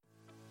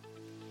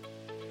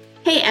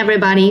Hey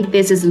everybody,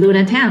 this is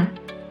Luna Tan.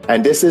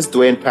 And this is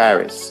Dwayne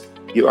Paris.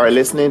 You are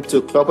listening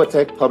to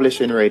Globotech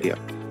Publishing Radio.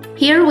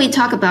 Here we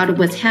talk about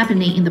what's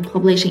happening in the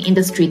publishing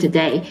industry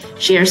today,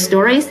 share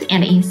stories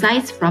and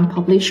insights from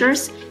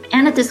publishers,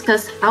 and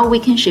discuss how we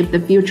can shape the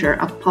future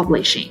of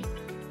publishing.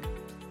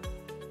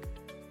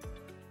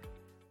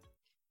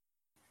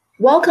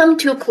 Welcome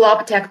to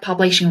Globotech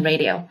Publishing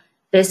Radio.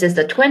 This is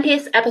the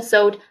 20th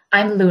episode.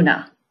 I'm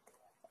Luna.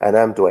 And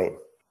I'm Dwayne.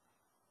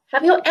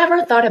 Have you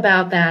ever thought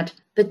about that?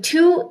 The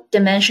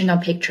two-dimensional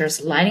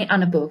pictures lining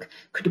on a book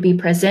could be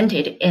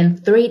presented in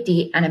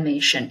 3D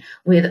animation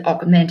with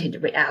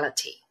augmented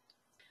reality.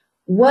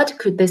 What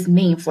could this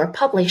mean for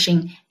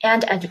publishing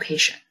and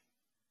education?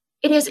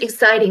 It is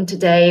exciting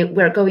today.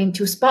 We're going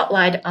to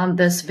spotlight on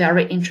this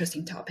very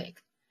interesting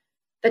topic.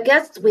 The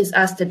guests with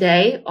us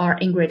today are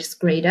Ingrid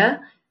Skrede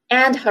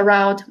and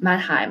Harald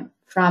Mannheim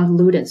from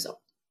Ludenso.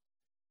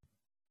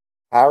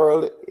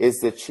 Harald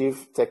is the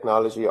Chief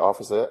Technology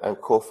Officer and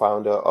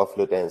co-founder of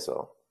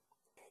Ludenso.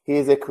 He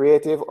is a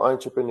creative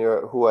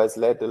entrepreneur who has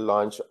led the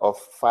launch of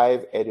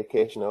 5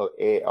 educational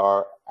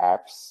AR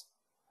apps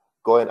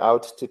going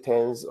out to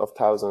tens of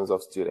thousands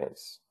of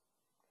students.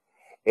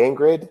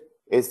 Ingrid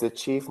is the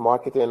Chief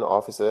Marketing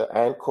Officer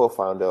and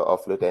co-founder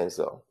of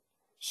Ludenso.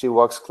 She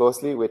works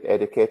closely with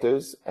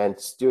educators and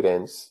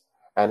students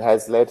and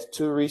has led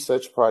 2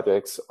 research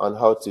projects on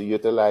how to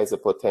utilize the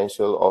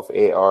potential of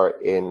AR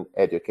in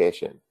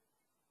education.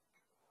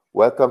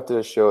 Welcome to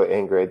the show,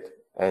 Ingrid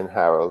and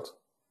Harald.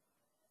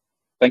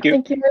 Thank you.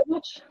 Thank you very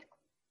much.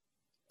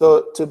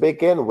 So to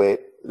begin with,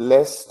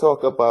 let's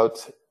talk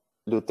about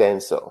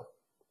Ludenso.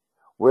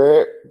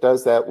 Where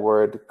does that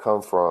word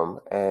come from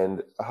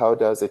and how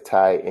does it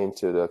tie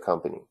into the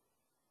company?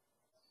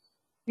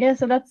 Yeah,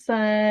 so that's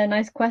a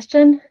nice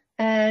question.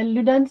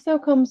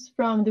 Ludenso comes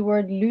from the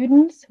word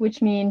ludens,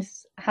 which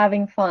means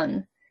having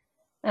fun.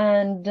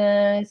 And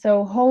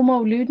so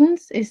Homo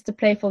ludens is the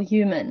playful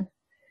human.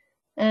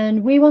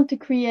 And we want to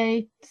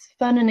create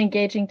fun and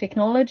engaging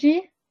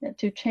technology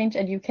to change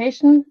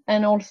education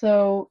and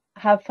also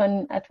have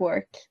fun at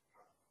work.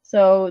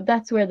 So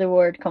that's where the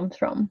word comes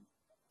from.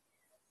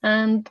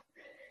 And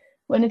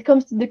when it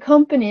comes to the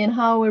company and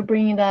how we're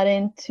bringing that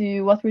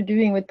into what we're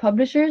doing with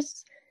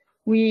publishers,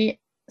 we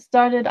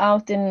started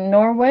out in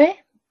Norway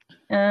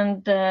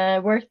and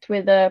worked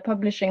with a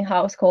publishing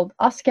house called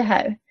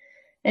Aschehoug.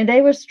 And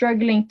they were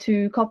struggling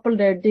to couple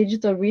their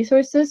digital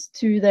resources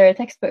to their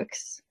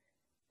textbooks.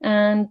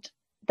 And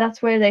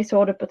that's where they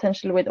saw the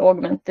potential with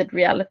augmented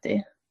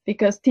reality.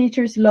 Because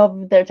teachers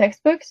love their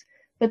textbooks,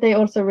 but they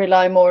also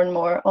rely more and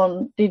more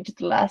on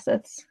digital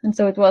assets. And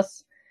so it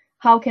was,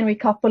 how can we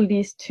couple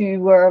these 2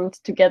 worlds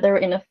together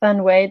in a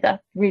fun way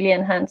that really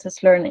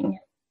enhances learning?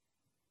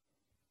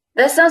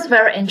 That sounds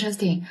very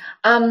interesting.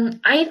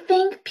 I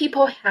think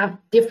people have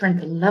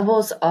different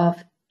levels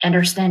of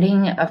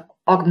understanding of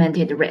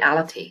augmented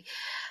reality.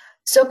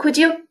 So could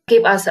you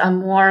give us a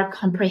more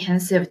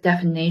comprehensive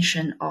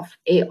definition of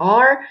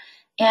AR?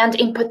 And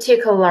in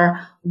particular,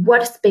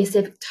 what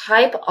specific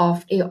type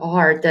of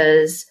AR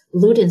does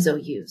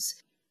Ludenso use?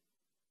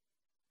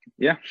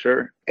 Yeah,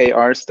 sure.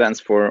 AR stands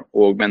for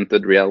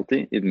augmented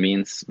reality. It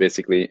means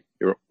basically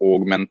you're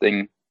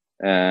augmenting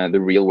the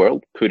real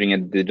world, putting a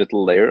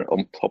digital layer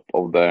on top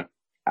of the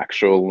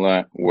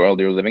actual world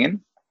you're living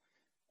in.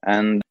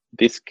 And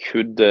this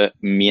could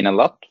mean a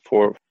lot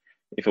for,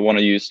 if you want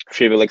to use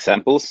trivial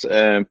examples,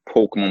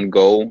 Pokemon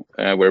Go,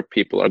 where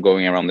people are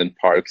going around in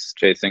parks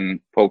chasing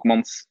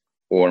Pokemons.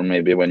 Or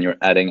maybe when you're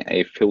adding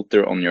a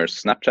filter on your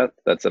Snapchat,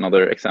 that's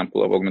another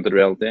example of augmented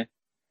reality.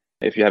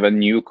 If you have a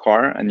new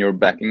car and you're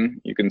backing,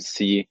 you can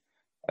see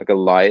like a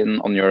line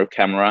on your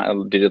camera,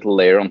 a digital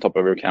layer on top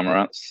of your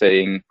camera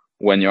saying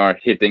when you are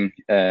hitting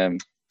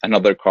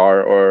another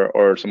car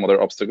or some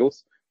other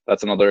obstacles.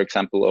 That's another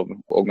example of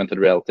augmented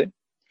reality.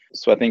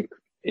 So I think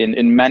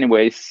in many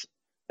ways,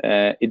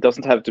 it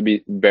doesn't have to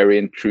be very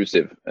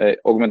intrusive.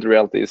 Augmented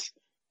reality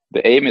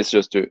the aim is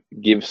just to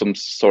give some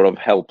sort of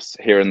helps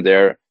here and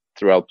there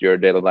throughout your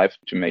daily life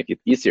to make it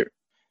easier.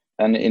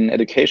 And in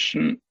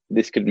education,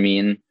 this could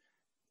mean,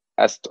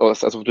 as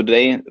of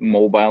today,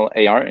 mobile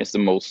AR is the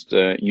most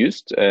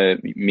used,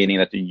 meaning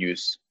that you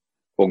use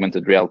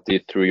augmented reality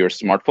through your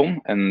smartphone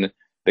and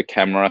the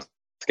camera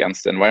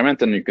scans the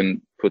environment and you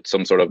can put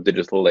some sort of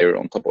digital layer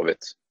on top of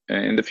it.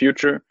 In the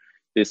future,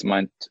 this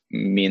might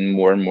mean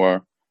more and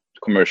more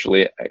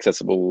commercially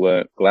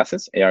accessible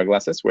glasses, AR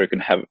glasses, where you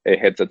can have a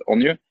headset on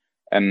you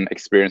and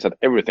experience that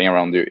everything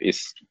around you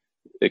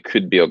it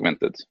could be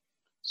augmented.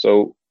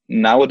 So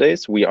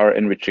nowadays we are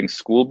enriching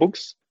school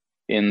books.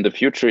 In the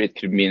future, it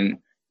could mean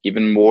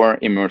even more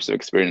immersive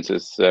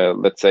experiences.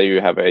 Let's say you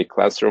have a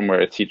classroom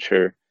where a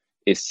teacher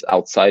is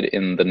outside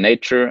in the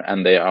nature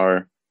and they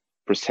are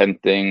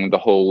presenting the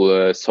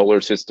whole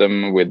solar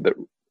system with the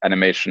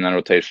animation and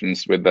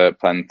rotations with the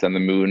planet and the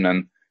moon,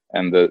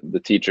 and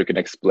the teacher can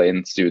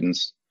explain to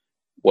students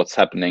what's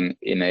happening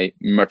in a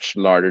much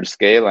larger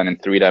scale and in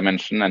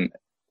 3D and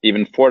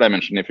even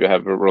 4D if you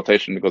have a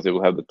rotation, because it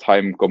will have the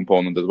time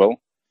component as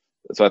well.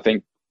 So I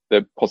think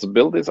the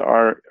possibilities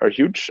are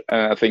huge.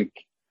 I think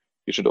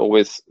you should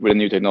always, with a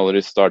new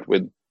technology, start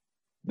with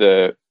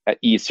the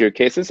easier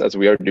cases, as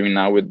we are doing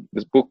now with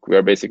this book. We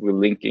are basically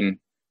linking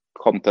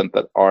content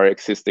that are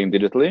existing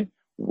digitally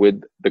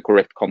with the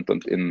correct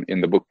content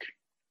in the book.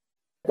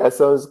 That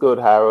sounds good,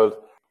 Harold.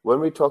 When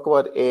we talk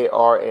about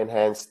AR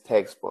enhanced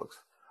textbooks,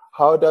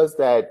 how does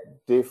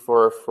that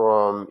differ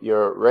from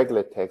your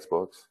regular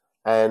textbooks?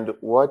 And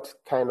what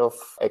kind of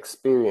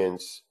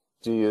experience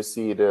do you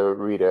see the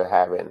reader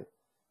having?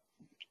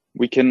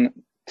 We can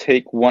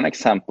take one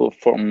example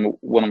from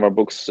one of our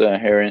books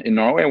here in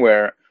Norway,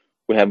 where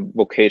we have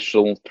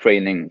vocational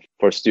training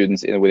for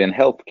students within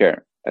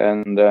healthcare.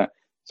 And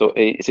so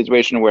a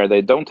situation where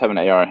they don't have an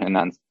AR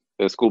enhanced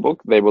school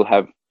book, they will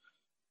have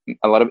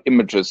a lot of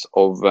images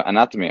of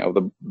anatomy, of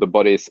the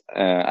body's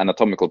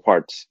anatomical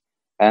parts.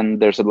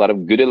 And there's a lot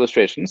of good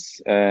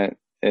illustrations,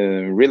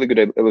 really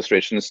good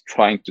illustrations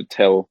trying to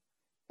tell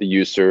the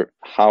user,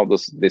 how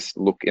does this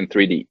look in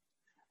 3D?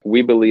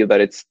 We believe that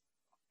it's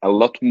a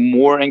lot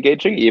more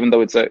engaging, even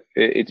though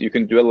you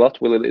can do a lot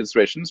with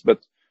illustrations. But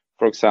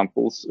for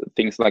example,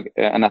 things like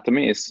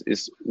anatomy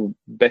is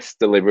best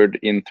delivered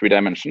in 3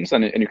 dimensions,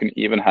 and you can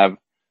even have,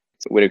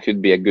 where it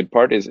could be a good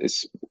part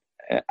is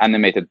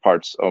animated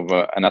parts of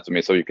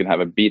anatomy. So you can have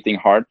a beating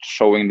heart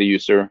showing the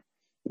user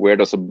where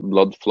does the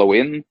blood flow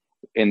in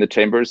the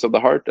chambers of the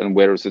heart and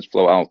where does it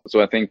flow out.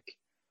 So I think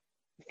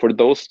for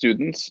those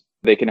students,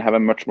 they can have a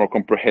much more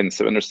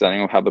comprehensive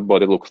understanding of how the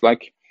body looks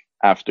like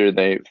after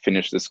they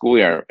finish the school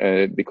year,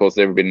 because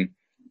they've been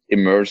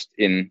immersed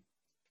in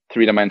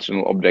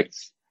 3-dimensional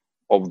objects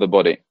of the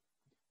body.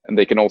 And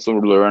they can also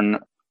learn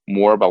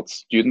more about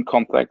student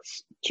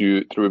contacts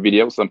through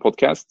videos and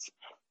podcasts,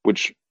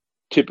 which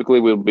typically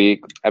will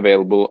be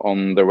available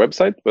on their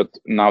website, but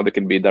now they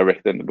can be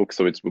directed in the book,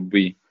 so it will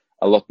be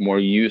a lot more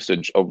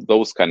usage of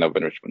those kind of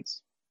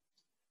enrichments.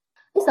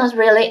 It sounds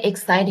really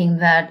exciting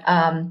that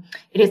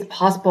it is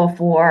possible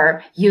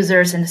for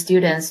users and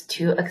students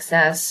to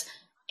access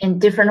in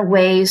different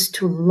ways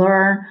to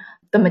learn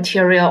the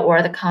material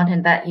or the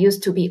content that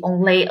used to be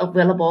only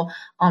available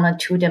on a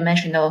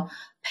 2-dimensional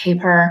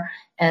paper.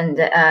 And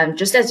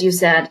just as you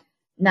said,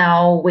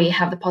 now we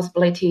have the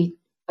possibility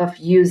of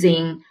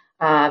using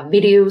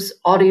videos,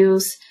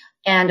 audios,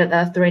 and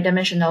the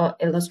 3-dimensional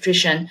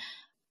illustration.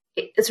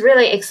 It's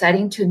really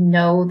exciting to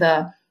know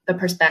the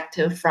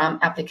perspective from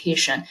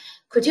application.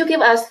 Could you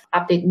give us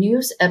update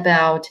news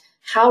about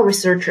how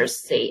researchers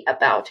say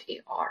about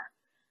AR?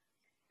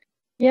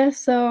 Yeah,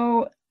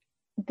 so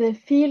the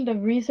field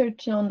of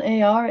research on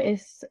AR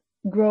is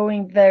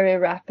growing very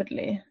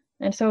rapidly.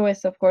 And so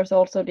is, of course,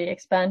 also the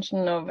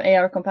expansion of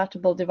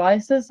AR-compatible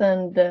devices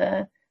and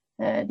the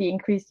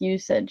increased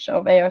usage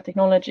of AR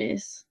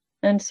technologies.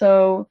 And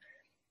so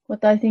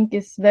what I think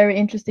is very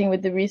interesting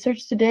with the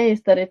research today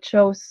is that it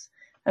shows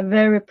a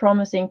very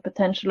promising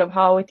potential of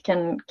how it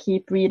can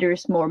keep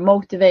readers more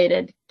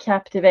motivated,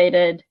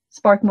 captivated,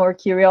 spark more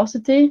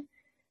curiosity,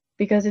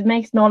 because it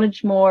makes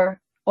knowledge more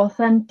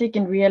authentic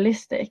and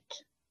realistic.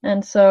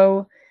 And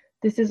so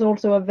this is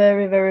also a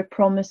very, very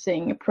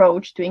promising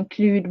approach to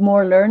include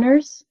more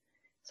learners.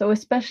 So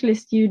especially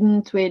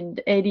students with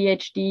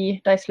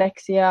ADHD,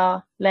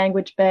 dyslexia,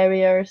 language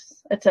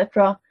barriers,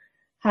 etc.,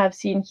 have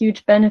seen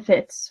huge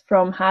benefits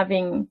from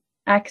having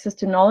access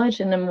to knowledge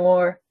in a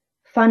more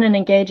fun and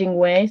engaging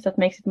way that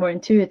makes it more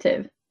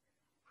intuitive.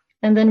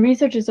 And then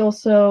research is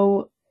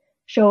also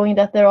showing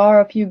that there are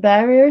a few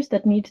barriers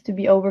that need to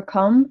be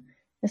overcome,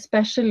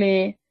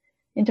 especially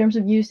in terms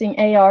of using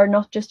AR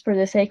not just for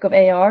the sake of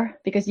AR,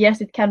 because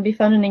yes, it can be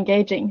fun and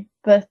engaging,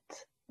 but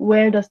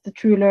where does the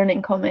true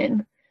learning come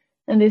in?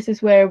 And this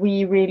is where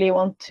we really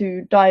want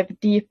to dive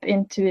deep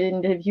into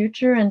in the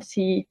future and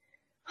see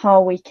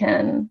how we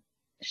can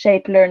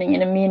shape learning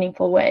in a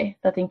meaningful way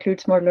that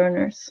includes more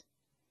learners.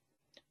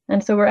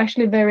 And so we're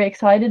actually very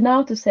excited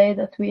now to say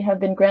that we have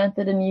been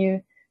granted a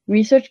new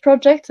research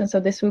project. And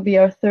so this will be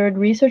our 3rd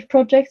research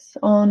project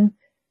on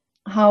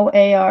how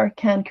AR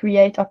can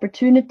create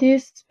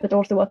opportunities, but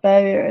also what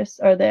barriers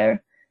are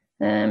there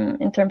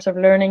in terms of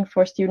learning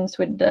for students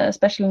with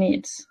special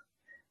needs.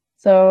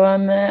 So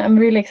I'm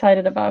really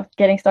excited about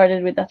getting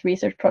started with that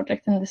research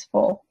project in this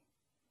fall.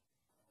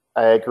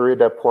 I agree with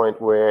that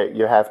point where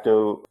you have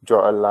to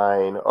draw a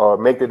line or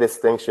make the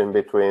distinction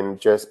between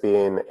just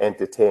being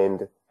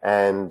entertained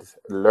and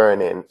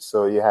learning.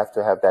 So you have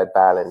to have that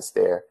balance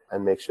there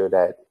and make sure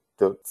that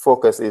the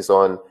focus is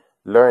on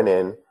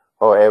learning.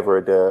 However,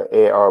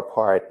 the AR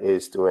part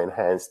is to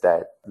enhance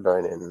that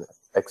learning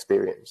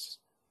experience.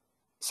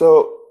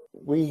 So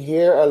we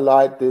hear a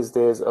lot these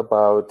days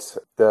about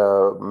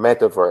the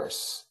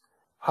metaverse.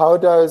 How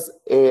does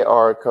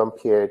AR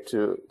compare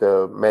to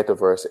the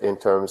metaverse in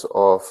terms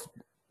of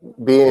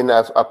being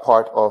a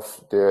part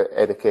of the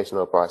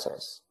educational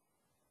process?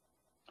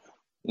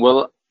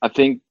 Well, I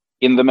think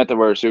in the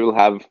metaverse, you will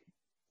have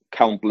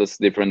countless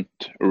different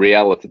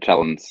reality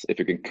challenges, if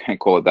you can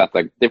call it that,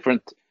 like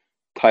different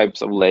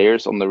types of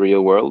layers on the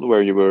real world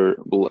where you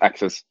will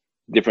access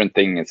different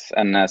things.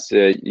 And as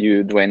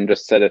you, Dwayne,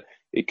 just said,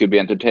 it could be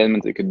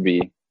entertainment, it could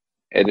be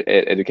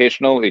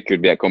educational. It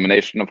could be a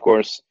combination, of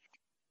course.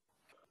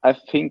 I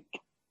think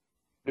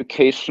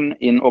education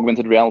in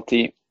augmented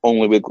reality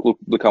only will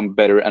become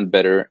better and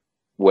better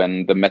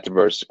when the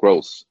metaverse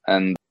grows.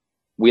 And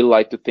we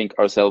like to think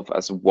ourselves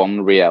as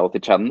one reality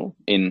channel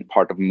in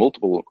part of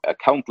multiple,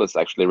 countless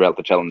actually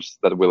reality challenges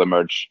that will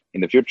emerge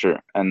in the future.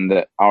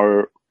 And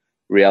our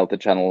reality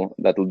channel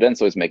that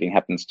Ludenso is making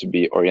happens to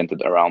be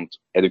oriented around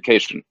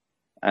education.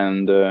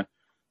 And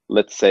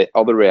let's say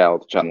other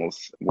reality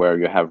channels where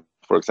you have,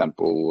 for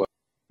example,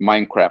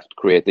 Minecraft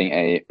creating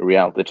a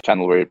reality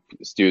channel where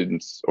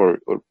students or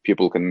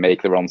people can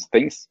make their own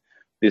things.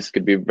 This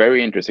could be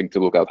very interesting to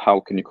look at. How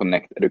can you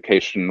connect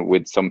education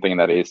with something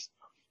that is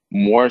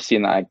more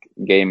seen like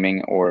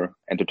gaming or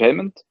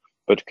entertainment,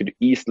 but could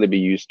easily be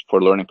used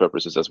for learning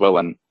purposes as well,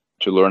 and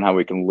to learn how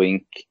we can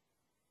link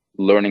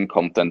learning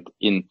content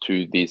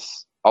into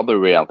these other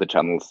reality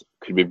channels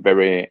could be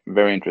very,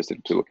 very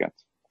interesting to look at.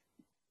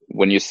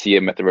 When you see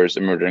a metaverse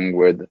emerging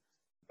with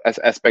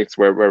aspects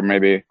where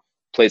maybe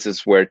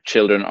places where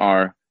children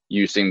are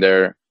using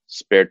their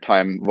spare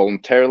time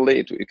voluntarily,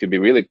 it could be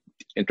really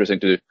interesting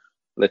to,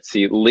 let's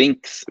see,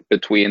 links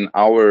between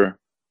our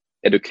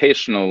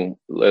educational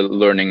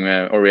learning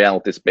or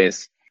reality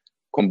space,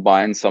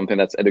 combine something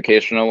that's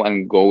educational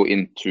and go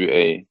into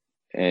a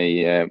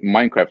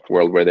Minecraft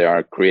world where they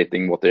are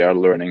creating what they are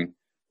learning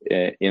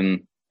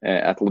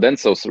at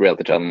Ludenso's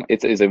reality channel.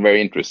 It is a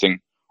very interesting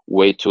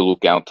way to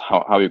look at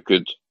how you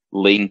could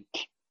link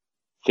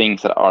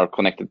things that are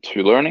connected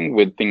to learning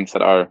with things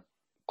that are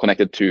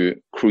connected to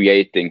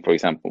creating, for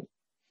example.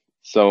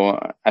 So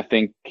I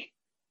think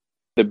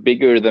the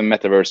bigger the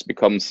metaverse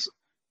becomes,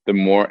 the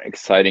more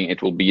exciting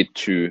it will be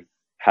to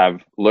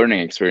have learning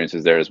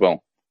experiences there as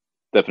well.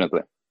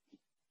 Definitely.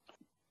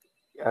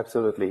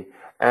 Absolutely.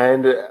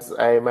 And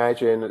I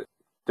imagine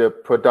the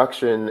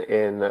production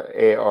in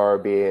AR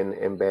being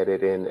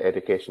embedded in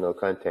educational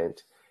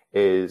content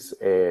is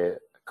a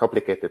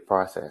complicated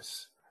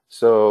process.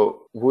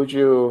 So would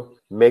you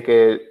make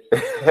it,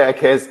 I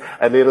guess,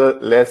 a little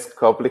less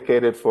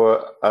complicated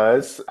for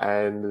us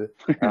and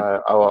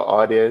our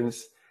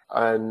audience?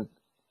 And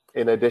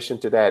in addition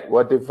to that,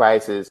 what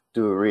devices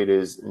do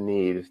readers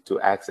need to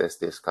access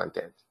this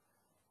content?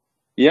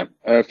 Yeah,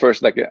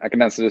 first, I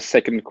can answer the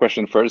second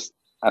question first.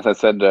 As I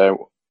said,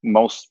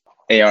 most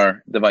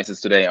AR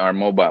devices today are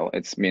mobile.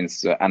 It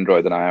means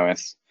Android and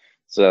iOS.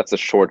 So that's a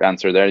short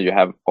answer there. You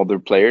have other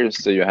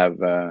players. So you have,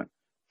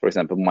 for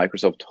example,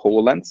 Microsoft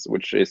HoloLens,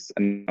 which is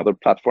another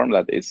platform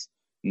that is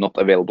not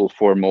available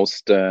for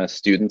most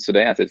students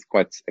today, as it's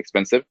quite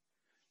expensive.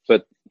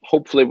 But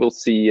hopefully we'll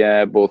see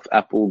both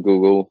Apple,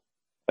 Google,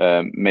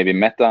 maybe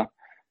Meta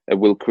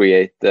will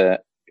create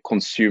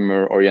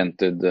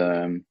consumer-oriented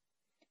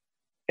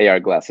AR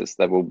glasses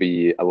that will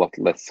be a lot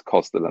less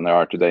costly than there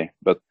are today.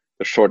 But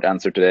the short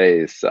answer today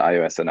is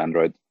iOS and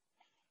Android.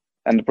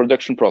 And the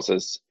production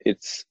process,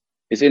 it's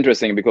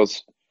interesting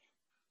because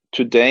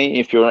today,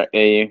 if you're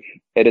an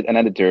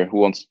editor who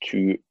wants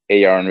to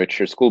AR enrich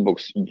your school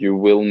books, you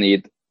will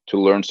need to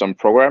learn some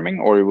programming,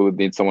 or you will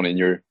need someone in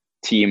your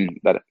team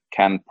that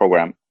can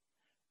program.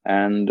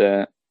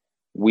 And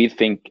we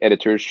think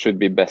editors should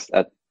be best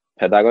at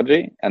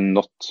pedagogy and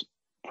not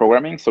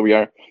programming. So we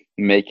are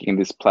making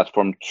this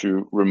platform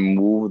to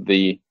remove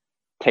the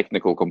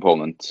technical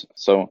component.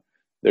 So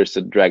there's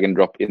a drag and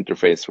drop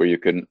interface where you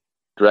can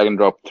drag and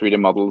drop 3D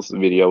models,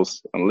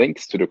 videos, and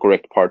links to the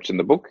correct parts in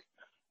the book.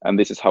 And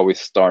this is how we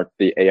start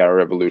the AR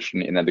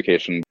revolution in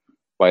education,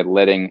 by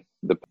letting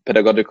the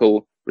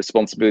pedagogical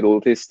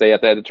responsibilities stay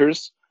at the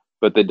editors,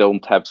 but they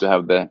don't have to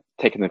have the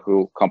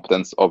technical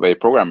competence of a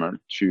programmer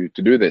to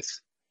do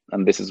this.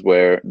 And this is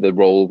where the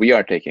role we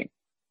are taking.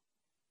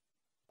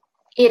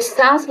 It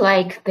sounds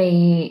like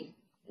the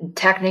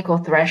technical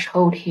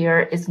threshold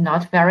here is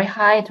not very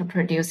high to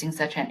producing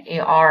such an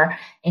AR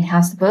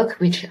enhanced book,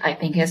 which I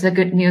think is a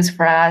good news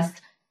for us.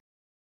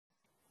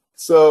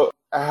 So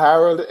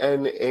Harold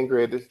and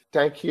Ingrid,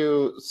 thank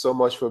you so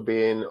much for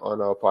being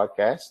on our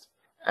podcast.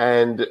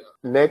 And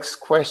next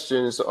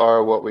questions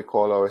are what we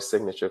call our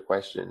signature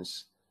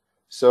questions.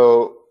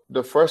 So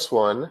the first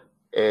one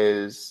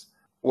is,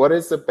 what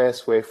is the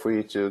best way for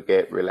you to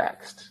get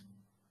relaxed?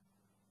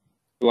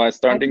 Do I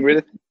start,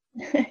 Ingrid?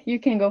 You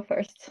can go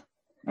first.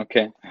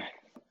 Okay.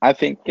 I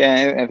think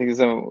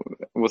it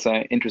was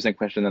an interesting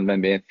question, and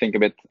maybe think a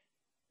bit.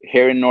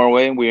 Here in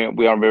Norway,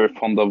 we are very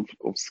fond of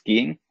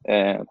skiing,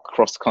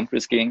 cross-country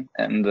skiing,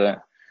 and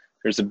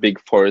there's a big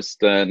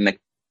forest next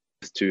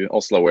to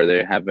Oslo where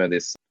they have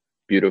this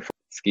beautiful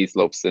ski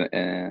slopes in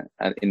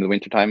the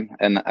wintertime.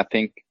 And I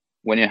think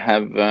when you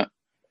have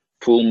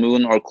full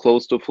moon or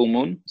close to full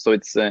moon, so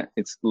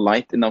it's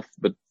light enough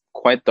but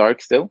quite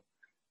dark still,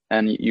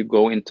 and you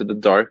go into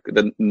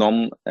the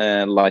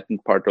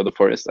non-lightened part of the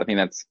forest, I think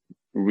that's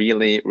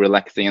really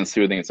relaxing and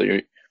soothing. So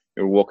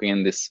you're walking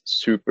in this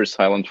super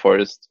silent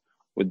forest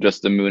with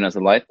just the moon as a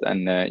light,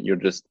 and you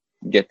just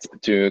get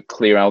to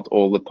clear out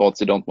all the thoughts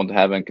you don't want to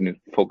have and can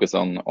focus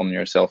on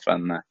yourself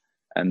and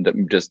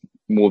just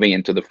moving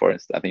into the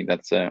forest. I think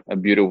that's a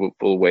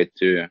beautiful way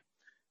to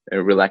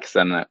relax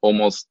and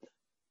almost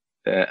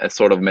a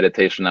sort of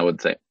meditation, I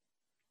would say.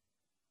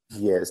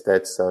 Yes,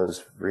 that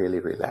sounds really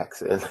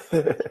relaxing.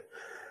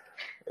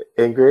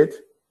 Ingrid?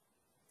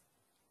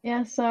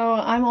 Yeah, so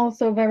I'm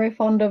also very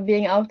fond of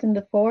being out in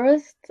the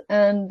forest,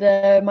 and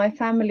my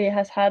family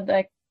has had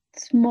a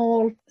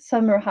small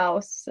summer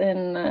house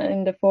in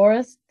the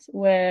forest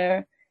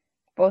where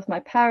both my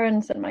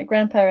parents and my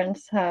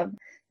grandparents have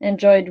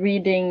enjoyed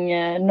reading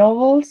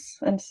novels.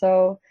 And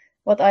so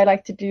what I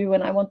like to do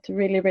when I want to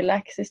really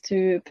relax is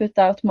to put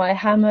out my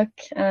hammock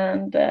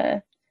and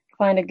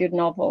find a good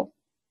novel.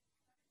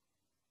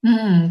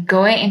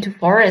 Going into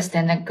forest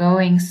and then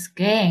going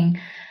skiing,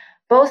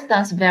 both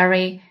sounds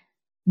very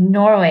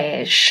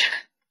Norway-ish.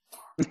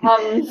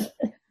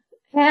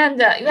 And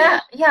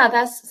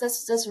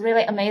that's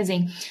really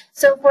amazing.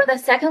 So for the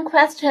second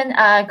question,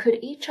 could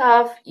each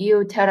of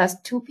you tell us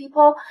two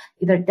people,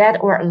 either dead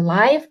or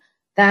alive,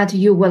 that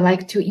you would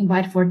like to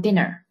invite for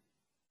dinner?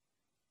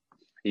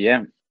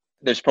 Yeah,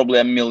 there's probably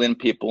a million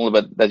people,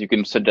 but that you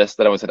can suggest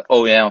that I would say,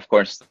 oh yeah, of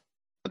course,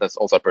 that's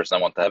also a person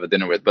I want to have a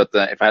dinner with. But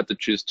if I had to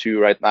choose two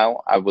right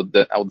now, I would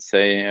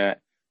say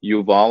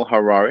Yuval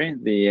Harari,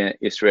 the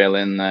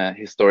Israeli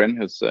historian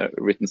who's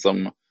written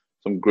some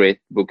great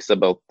books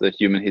about the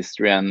human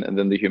history and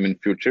then the human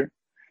future.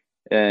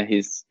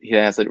 He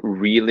has a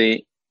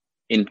really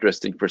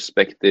interesting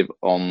perspective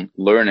on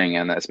learning,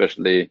 and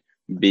especially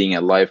being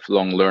a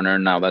lifelong learner.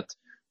 Now that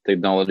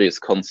technology is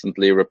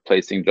constantly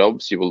replacing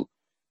jobs,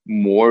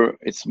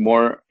 it's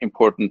more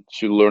important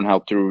to learn how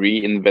to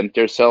reinvent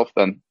yourself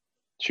than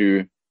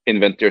to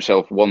invent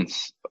yourself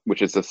once,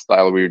 which is a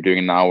style we're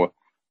doing now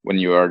when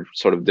you are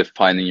sort of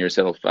defining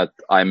yourself at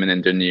I'm an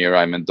engineer,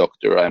 I'm a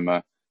doctor, I'm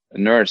a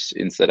nurse.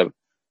 Instead of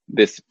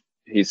this,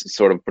 he's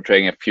sort of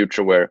portraying a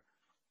future where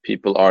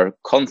people are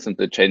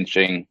constantly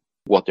changing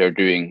what they're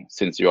doing,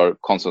 since you are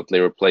constantly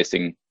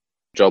replacing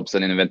jobs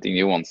and inventing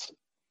new ones.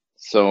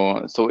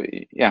 So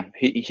yeah,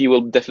 he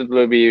will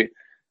definitely be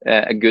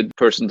a good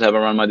person to have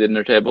around my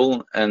dinner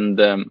table. And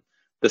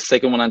the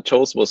second one I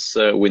chose was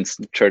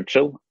Winston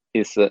Churchill.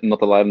 He's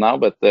not alive now,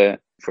 but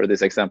for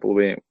this example,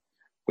 we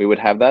would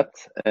have that.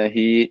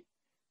 He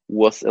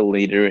was a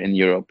leader in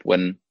Europe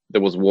when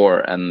there was war,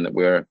 and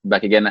we're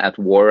back again at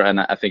war.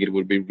 And I think it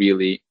would be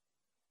really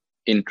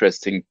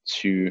interesting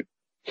to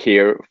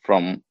hear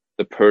from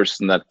the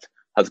person that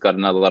has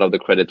gotten a lot of the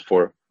credit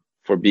for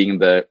being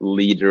the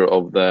leader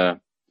of the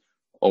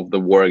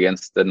war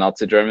against the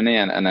Nazi Germany,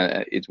 and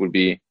it would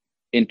be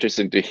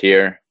interesting to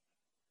hear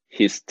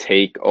his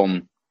take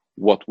on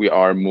what we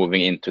are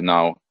moving into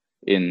now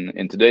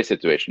in today's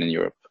situation in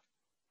Europe.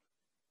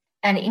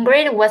 And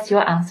Ingrid, what's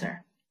your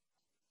answer?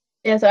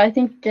 Yeah, so I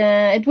think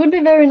it would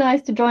be very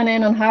nice to join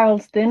in on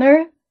Harold's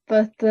dinner,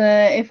 but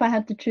if I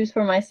had to choose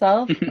for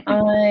myself,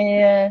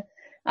 I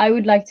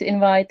would like to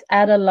invite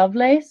Ada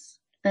Lovelace.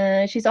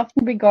 She's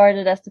often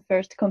regarded as the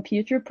first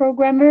computer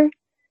programmer,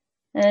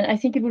 and I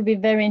think it would be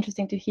very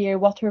interesting to hear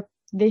what her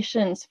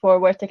visions for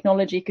where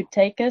technology could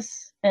take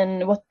us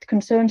and what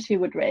concerns she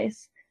would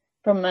raise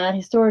from a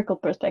historical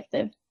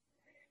perspective.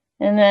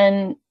 And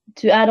then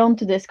to add on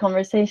to this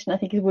conversation, I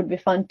think it would be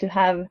fun to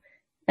have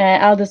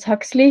Aldous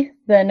Huxley,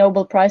 the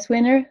Nobel Prize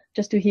winner,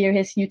 just to hear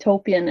his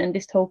utopian and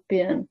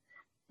dystopian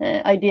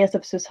ideas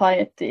of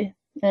society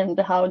and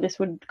how this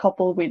would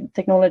couple with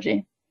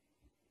technology.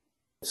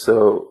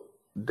 So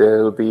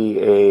there'll be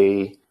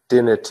a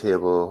dinner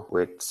table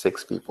with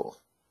 6 people.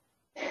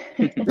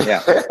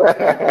 Yeah,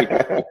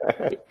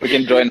 we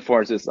can join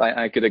forces.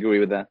 I could agree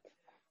with that.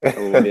 It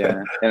will be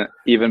an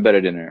even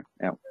better dinner.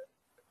 Yeah.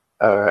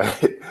 All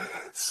right.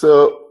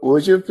 So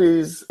would you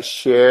please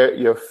share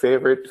your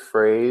favorite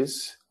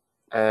phrase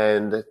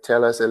and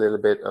tell us a little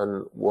bit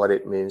on what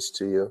it means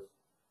to you?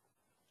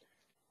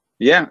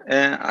 Yeah,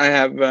 I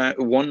have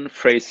one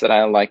phrase that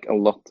I like a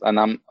lot, and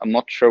I'm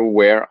not sure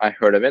where I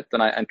heard of it,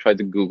 and I tried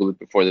to Google it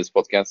before this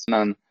podcast,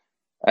 and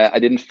I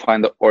didn't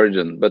find the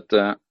origin, but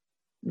the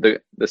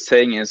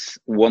saying is,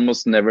 one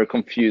must never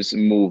confuse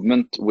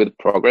movement with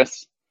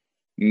progress,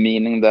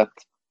 meaning that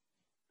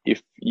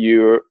if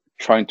you're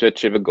trying to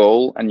achieve a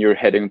goal and you're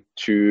heading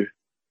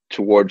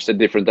towards a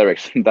different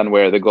direction than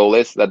where the goal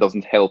is, that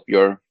doesn't help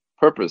your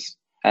purpose.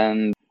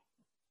 And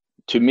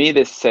to me,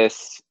 this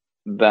says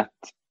that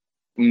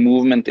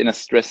movement in a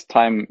stressed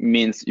time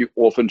means you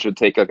often should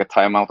take like a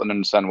time out and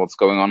understand what's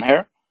going on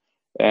here.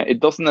 It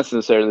doesn't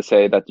necessarily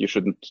say that you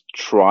shouldn't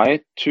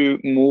try to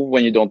move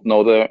when you don't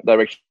know the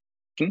direction,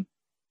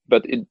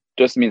 but it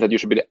just means that you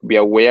should be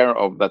aware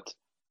of that.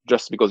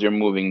 Just because you're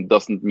moving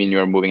doesn't mean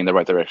you're moving in the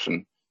right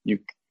direction.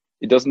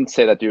 It doesn't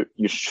say that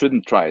you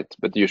shouldn't try it,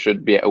 but you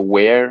should be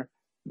aware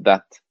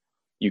that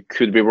you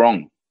could be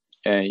wrong.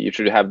 You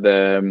should have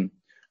the,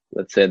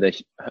 let's say, the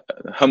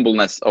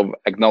humbleness of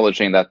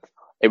acknowledging that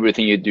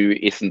everything you do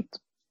isn't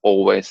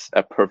always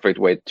a perfect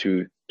way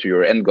to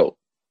your end goal.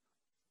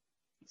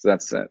 So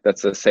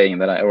that's a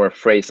saying or a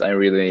phrase I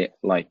really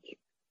like.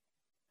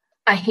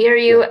 I hear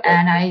you,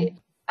 and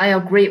I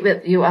agree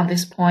with you on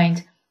this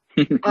point.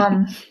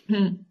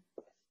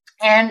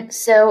 And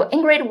so,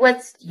 Ingrid,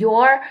 what's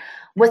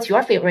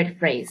your favorite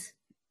phrase?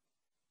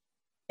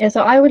 Yeah,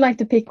 so I would like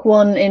to pick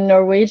one in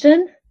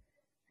Norwegian.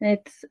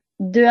 It's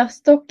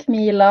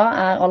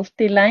Dørstokkmila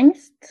alltid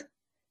lengst.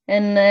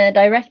 And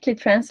directly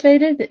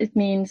translated, it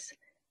means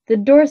the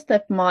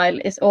doorstep mile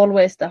is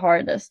always the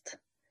hardest.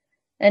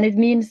 And it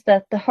means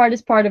that the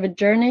hardest part of a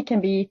journey can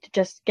be to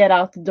just get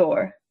out the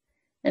door.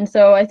 And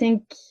so I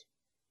think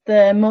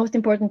the most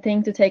important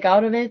thing to take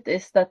out of it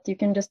is that you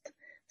can just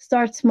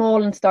start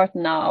small and start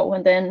now.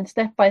 And then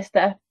step by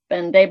step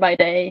and day by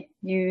day,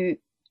 you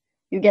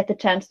get the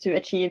chance to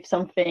achieve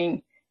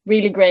something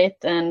really great,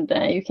 and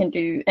you can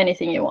do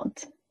anything you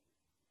want.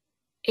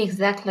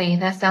 Exactly.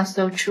 That sounds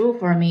so true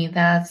for me.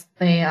 That's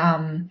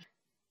the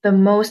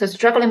most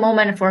struggling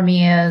moment for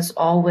me is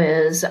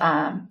always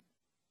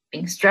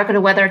being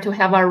struggled whether to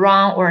have a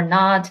run or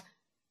not.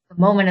 The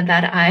moment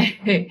that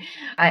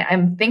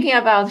I'm thinking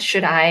about,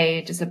 should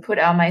I just put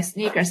on my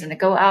sneakers and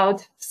go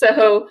out?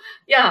 So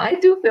yeah, I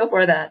do feel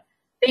for that.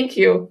 Thank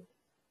you.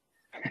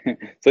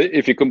 So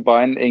if you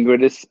combine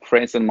Ingrid's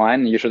phrase and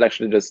mine, you should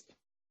actually just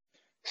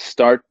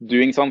start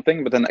doing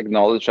something, but then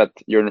acknowledge that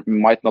you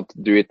might not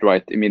do it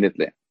right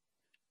immediately,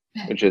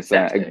 which is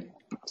exactly.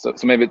 So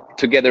maybe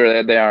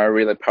together they are a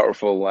really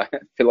powerful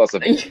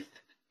philosophy.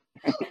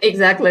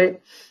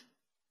 Exactly.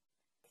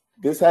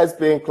 This has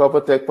been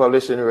Cloppertech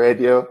Publishing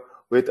Radio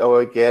with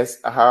our guests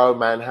Harold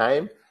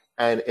Mannheim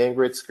and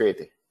Ingrid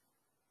Skrede.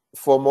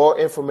 For more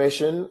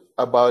information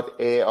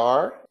about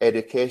AR,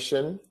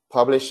 education,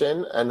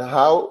 publishing, and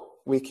how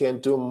we can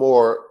do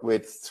more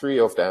with three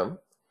of them,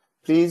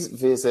 please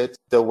visit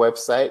the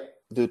website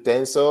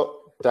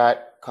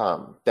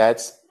ludenso.com.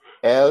 That's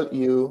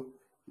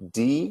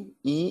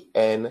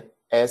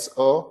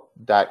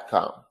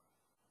LUDENSO.com.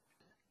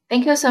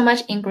 Thank you so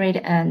much, Ingrid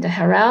and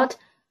Harold,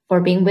 for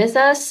being with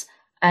us.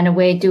 And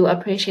we do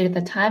appreciate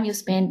the time you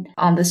spent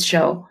on this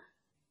show.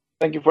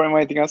 Thank you for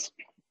inviting us.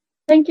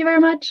 Thank you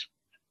very much.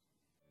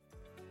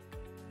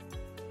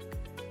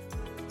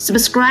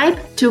 Subscribe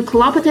to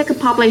Cloppertech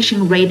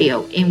Publishing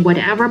Radio in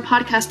whatever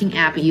podcasting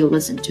app you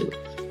listen to,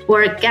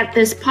 or get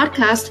this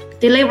podcast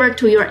delivered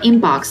to your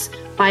inbox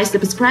by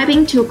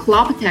subscribing to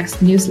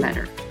Cloppertech's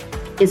newsletter.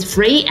 It's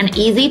free and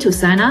easy to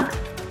sign up.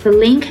 The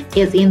link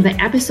is in the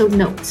episode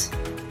notes.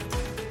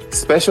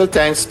 Special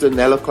thanks to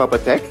Nello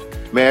Cloppertech,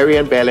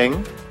 Marian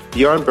Belling,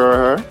 Björn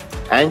Berger,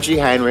 Angie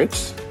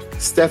Heinrichs,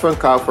 Stefan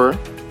Kaufer,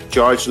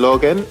 George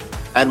Logan,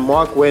 and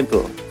Mark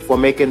Wintle for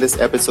making this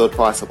episode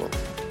possible.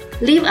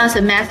 Leave us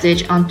a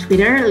message on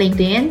Twitter,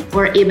 LinkedIn,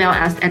 or email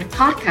us at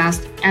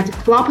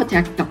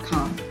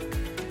podcast@cloppertech.com.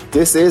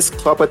 This is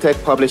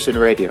Cloppertech Publishing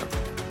Radio.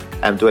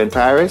 I'm Dwayne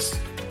Paris.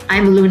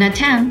 I'm Luna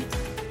Tan.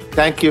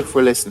 Thank you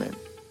for listening.